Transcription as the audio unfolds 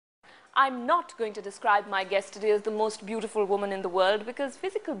I'm not going to describe my guest today as the most beautiful woman in the world because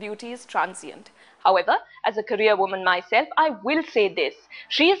physical beauty is transient. However, as a career woman myself, I will say this.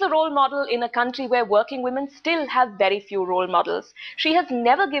 She is a role model in a country where working women still have very few role models. She has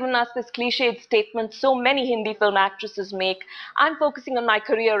never given us this cliched statement so many Hindi film actresses make, I'm focusing on my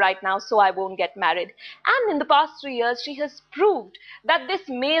career right now so I won't get married. And in the past 3 years, she has proved that this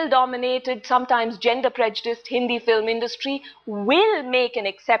male-dominated, sometimes gender-prejudiced Hindi film industry will make an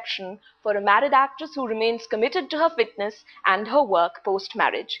exception for a married actress who remains committed to her fitness and her work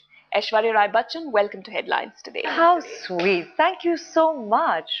post-marriage. Aishwarya Rai Bachchan, welcome to Headlines today. How sweet. Thank you so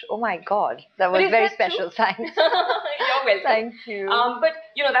much. Oh my God. That was very special. Thanks. You're welcome. Thank you. But,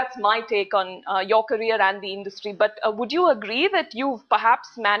 you know, that's my take on your career and the industry. But would you agree that you've perhaps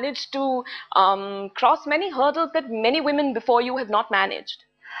managed to cross many hurdles that many women before you have not managed?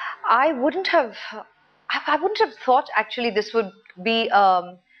 I wouldn't have thought actually this would be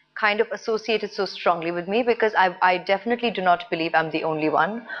kind of associated so strongly with me, because I definitely do not believe I'm the only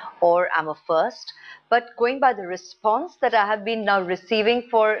one or I'm a first. But going by the response that I have been now receiving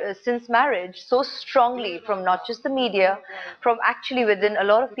for since marriage so strongly from not just the media, from actually within a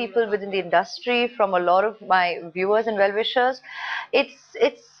lot of people within the industry, from a lot of my viewers and well-wishers,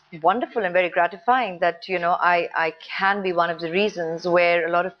 it's wonderful and very gratifying that, you know, I can be one of the reasons where a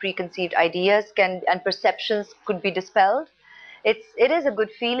lot of preconceived ideas and perceptions could be dispelled. It is a good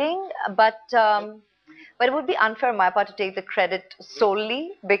feeling, but it would be unfair on my part to take the credit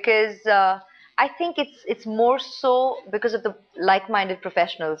solely, because I think it's more so because of the like-minded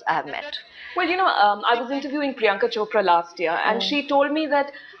professionals I have met. Well, you know, I was interviewing Priyanka Chopra last year, and she told me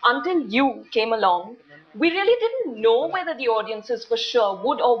that until you came along, we really didn't know whether the audiences for sure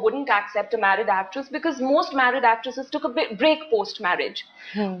would or wouldn't accept a married actress, because most married actresses took a break post-marriage.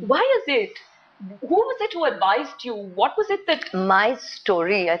 Why is it? Who was it who advised you? What was it that... My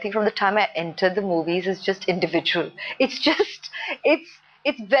story, I think from the time I entered the movies, is just individual. It's just,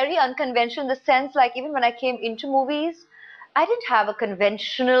 it's very unconventional in the sense, like, even when I came into movies, I didn't have a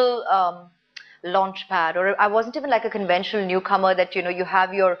conventional launch pad, or I wasn't even like a conventional newcomer that, you know, you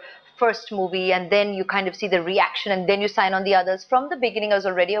have your first movie and then you kind of see the reaction and then you sign on the others. From the beginning, I was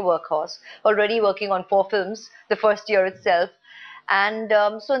already a workhorse, already working on 4 films the first year itself. And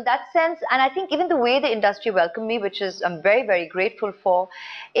so in that sense, and I think even the way the industry welcomed me, which is I'm very, very grateful for,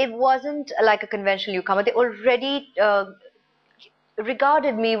 it wasn't like a conventional newcomer. They already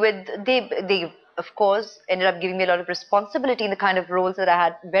regarded me with, they of course ended up giving me a lot of responsibility in the kind of roles that I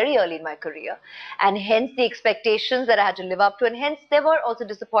had very early in my career, and hence the expectations that I had to live up to, and hence there were also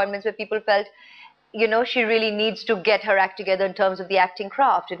disappointments where people felt, you know, she really needs to get her act together in terms of the acting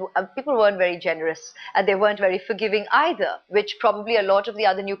craft. People weren't very generous, and they weren't very forgiving either, which probably a lot of the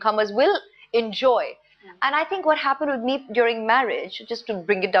other newcomers will enjoy. And I think what happened with me during marriage, just to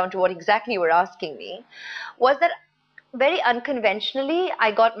bring it down to what exactly you were asking me, was that very unconventionally,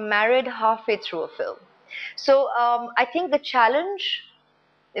 I got married halfway through a film. So I think the challenge,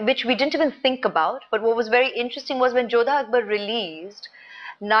 which we didn't even think about, but what was very interesting was when Jodha Akbar released,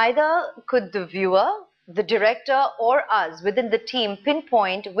 neither could the viewer, the director, or us within the team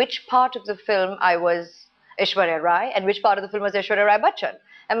pinpoint which part of the film I was Aishwarya Rai and which part of the film was Aishwarya Rai Bachchan.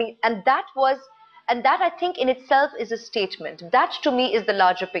 I mean, and that I think in itself is a statement. That to me is the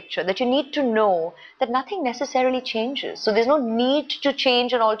larger picture, that you need to know that nothing necessarily changes. So there's no need to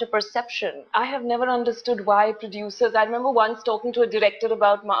change and alter perception. I have never understood why producers, I remember once talking to a director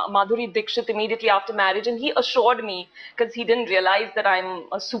about Madhuri Dixit immediately after marriage, and he assured me, because he didn't realize that I'm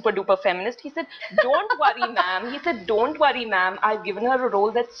a super duper feminist, he said, don't worry ma'am, he said, don't worry ma'am, I've given her a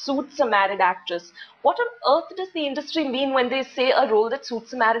role that suits a married actress. What on earth does the industry mean when they say a role that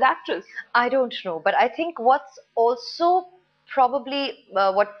suits a married actress? I don't know, but I think what's also probably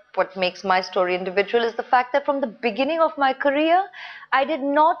what makes my story individual is the fact that from the beginning of my career, I did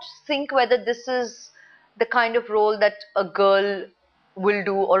not think whether this is the kind of role that a girl will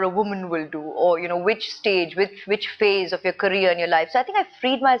do or a woman will do, or, you know, which stage, which phase of your career in your life. So I think I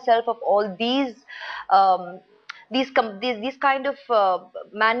freed myself of all these kind of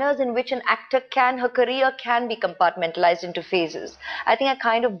manners in which an actor her career can be compartmentalized into phases. I think I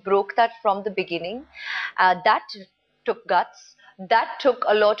kind of broke that from the beginning. That took guts. That took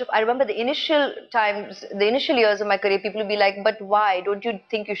a lot of, I remember the initial years of my career, people would be like, but why? Don't you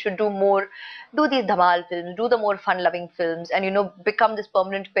think you should do these dhamal films, do the more fun-loving films, and, you know, become this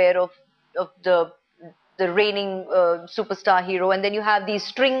permanent pair of the reigning superstar hero, and then you have these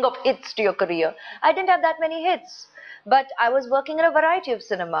string of hits to your career. I didn't have that many hits. But I was working in a variety of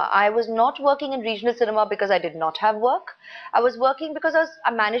cinema. I was not working in regional cinema because I did not have work. I was working because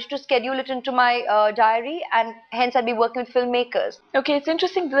I managed to schedule it into my diary, and hence I'd be working with filmmakers. Okay, it's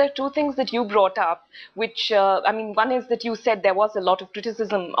interesting. There are two things that you brought up, which, I mean, one is that you said there was a lot of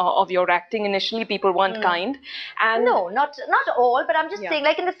criticism of your acting initially. People weren't kind. And No, not all, but I'm just yeah. saying,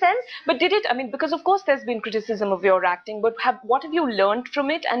 like in the sense. But did it, I mean, because of course there's been criticism of your acting, but what have you learned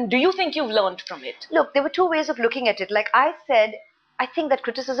from it? And do you think you've learned from it? Look, there were two ways of looking at it. Like I said, I think that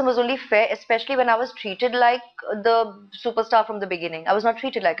criticism was only fair, especially when I was treated like the superstar from the beginning. I was not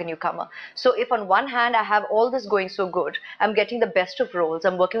treated like a newcomer. So if on one hand I have all this going so good, I'm getting the best of roles,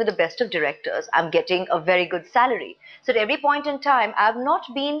 I'm working with the best of directors, I'm getting a very good salary. So at every point in time, I've not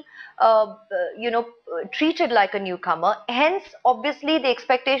been, treated like a newcomer. Hence, obviously, the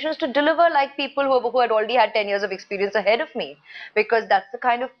expectations to deliver like people who had already had 10 years of experience ahead of me, because that's the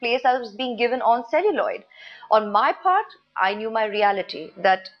kind of place I was being given on celluloid. On my part, I knew my reality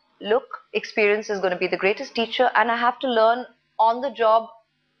that, look, experience is going to be the greatest teacher, and I have to learn on the job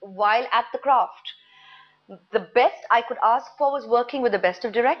while at the craft. The best I could ask for was working with the best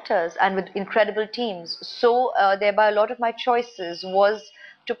of directors and with incredible teams. So, thereby, a lot of my choices was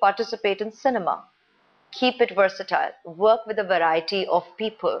to participate in cinema. Keep it versatile, work with a variety of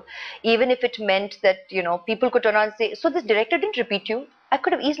people, even if it meant that, people could turn around and say, so this director didn't repeat you. I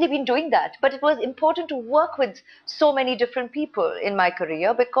could have easily been doing that, but it was important to work with so many different people in my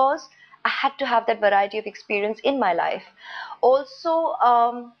career because I had to have that variety of experience in my life. Also,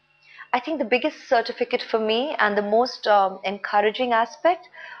 I think the biggest certificate for me and the most encouraging aspect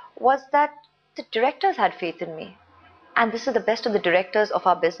was that the directors had faith in me. And this is the best of the directors of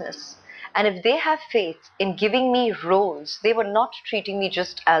our business. And if they have faith in giving me roles, they were not treating me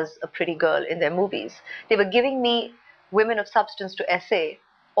just as a pretty girl in their movies. They were giving me women of substance to essay,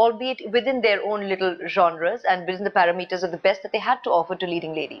 albeit within their own little genres and within the parameters of the best that they had to offer to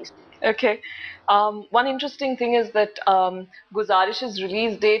leading ladies. Okay. One interesting thing is that Guzarish's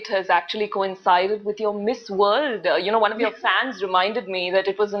release date has actually coincided with your Miss World. One of your fans reminded me that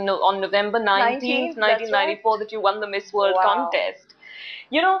it was on November 19th, 1994, that you won the Miss World contest.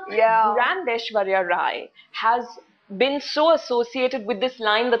 Yeah. Brand Aishwarya Rai has been so associated with this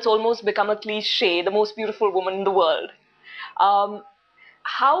line that's almost become a cliche, the most beautiful woman in the world. Um,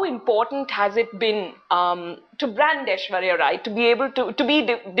 how important has it been to brand Aishwarya Rai to be able to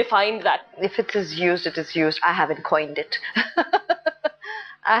be defined that? If it is used, it is used. I haven't coined it.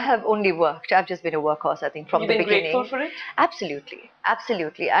 I have only worked. I've just been a workhorse, I think, from the beginning. You've been grateful for it? Absolutely,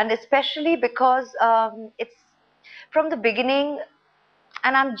 absolutely, and especially because it's from the beginning.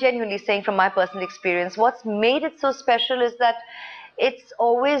 And I'm genuinely saying from my personal experience, what's made it so special is that it's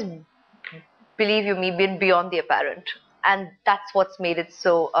always, believe you me, been beyond the apparent, and that's what's made it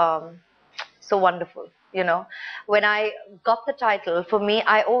so wonderful. When I got the title, for me,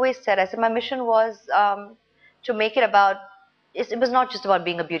 I said my mission was to make it about. It was not just about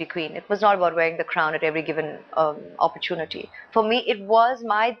being a beauty queen. It was not about wearing the crown at every given opportunity. For me, it was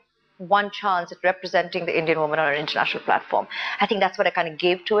my one chance at representing the Indian woman on an international platform. I think that's what I kind of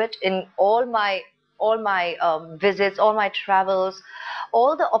gave to it in all my visits, all my travels,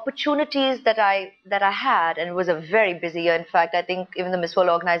 all the opportunities that I had, and it was a very busy year. In fact, I think even the Miss World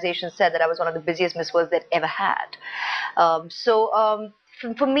organization said that I was one of the busiest Miss Worlds they'd ever had. For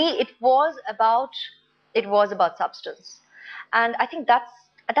me, it was about substance, and I think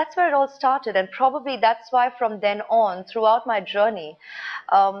that's where it all started, and probably that's why from then on, throughout my journey,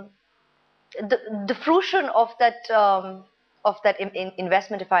 um, the fruition of that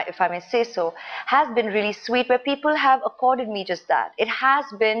investment, if I may say so, has been really sweet, where people have accorded me just that. It has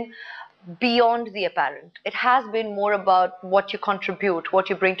been beyond the apparent. It has been more about what you contribute, what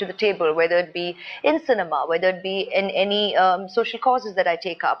you bring to the table, whether it be in cinema, whether it be in any social causes that I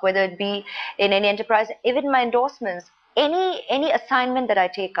take up, whether it be in any enterprise, even my endorsements, any assignment that I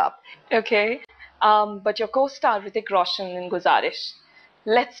take up. Okay. But your co-star Hrithik Roshan in Guzarish,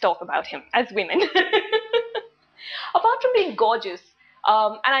 let's talk about him as women. Apart from being gorgeous,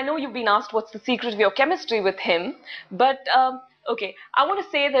 and I know you've been asked what's the secret of your chemistry with him, but okay, I want to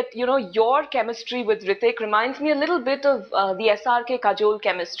say that your chemistry with Hrithik reminds me a little bit of the SRK Kajol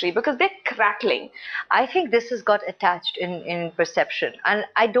chemistry, because they're crackling. I think this has got attached in perception, and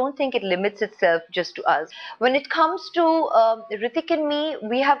I don't think it limits itself just to us. When it comes to Hrithik and me,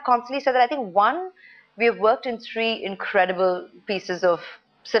 we have constantly said that I think we have worked in three incredible pieces of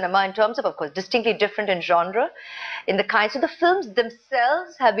cinema in terms of course, distinctly different in genre, in the kinds of the films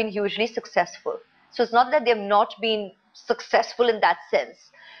themselves have been hugely successful. So it's not that they've not been successful in that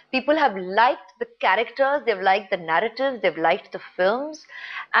sense. People have liked the characters, they've liked the narratives, they've liked the films,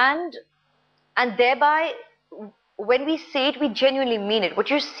 and thereby when we say it, we genuinely mean it. What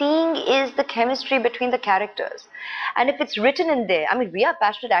you're seeing is the chemistry between the characters. And if it's written in there, I mean, we are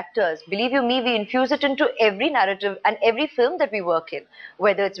passionate actors. Believe you me, we infuse it into every narrative and every film that we work in,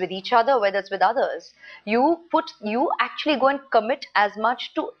 whether it's with each other, whether it's with others. You actually go and commit as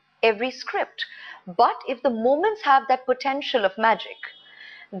much to every script. But if the moments have that potential of magic,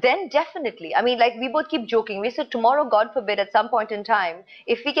 then definitely, I mean, like we both keep joking. We said tomorrow, God forbid, at some point in time,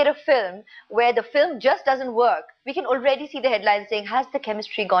 if we get a film where the film just doesn't work, we can already see the headline saying, has the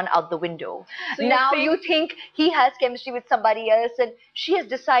chemistry gone out the window? So now you think he has chemistry with somebody else and she has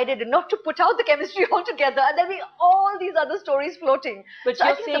decided not to put out the chemistry altogether, and there'll be all these other stories floating. But So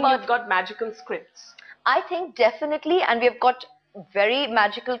you're saying you've got magical scripts. I think definitely, and we've got very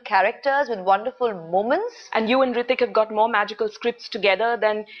magical characters with wonderful moments. And you and Hrithik have got more magical scripts together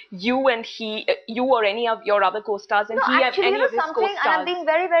than you and he, you or any of your other co-stars, and he actually, have any of his co-stars. And I'm being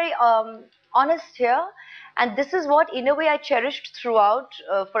very, very honest here, and this is what, in a way, I cherished throughout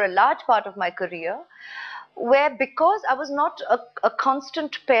for a large part of my career, where because I was not a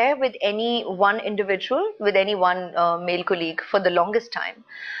constant pair with any one individual, with any one male colleague for the longest time,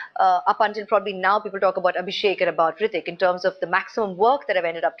 up until probably now people talk about Abhishek and about Hrithik in terms of the maximum work that I've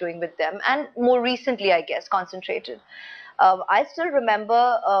ended up doing with them, and more recently, I guess, concentrated. I still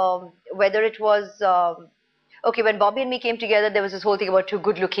remember whether it was okay, when Bobby and me came together, there was this whole thing about two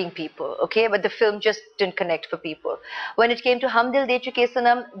good-looking people, okay, but the film just didn't connect for people. When it came to Hum Dil De Chuke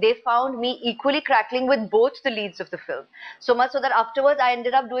Sanam, they found me equally crackling with both the leads of the film. So much so that afterwards I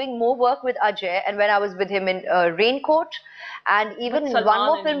ended up doing more work with Ajay, and when I was with him in Raincoat, and even one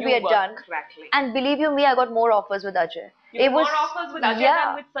more film we had done. Crackling. And believe you me, I got more offers with Ajay. You got more offers with Ajay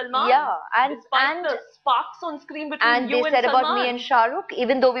than with Salman. Yeah, despite the sparks on screen between you and Salman. And they said about me and Shah Rukh,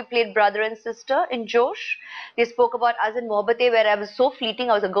 even though we played brother and sister in Josh, they spoke about us in Mohabbatein, where I was so fleeting.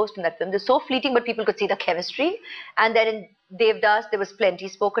 I was a ghost in that film. They're so fleeting, but people could see the chemistry. And then in Devdas, there was plenty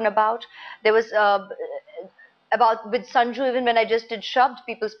spoken about. There was about with Sanju, even when I just did Shabd,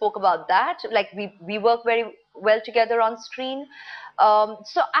 people spoke about that. Like we work very well together on screen.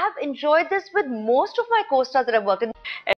 So I've enjoyed this with most of my co-stars that I've worked with.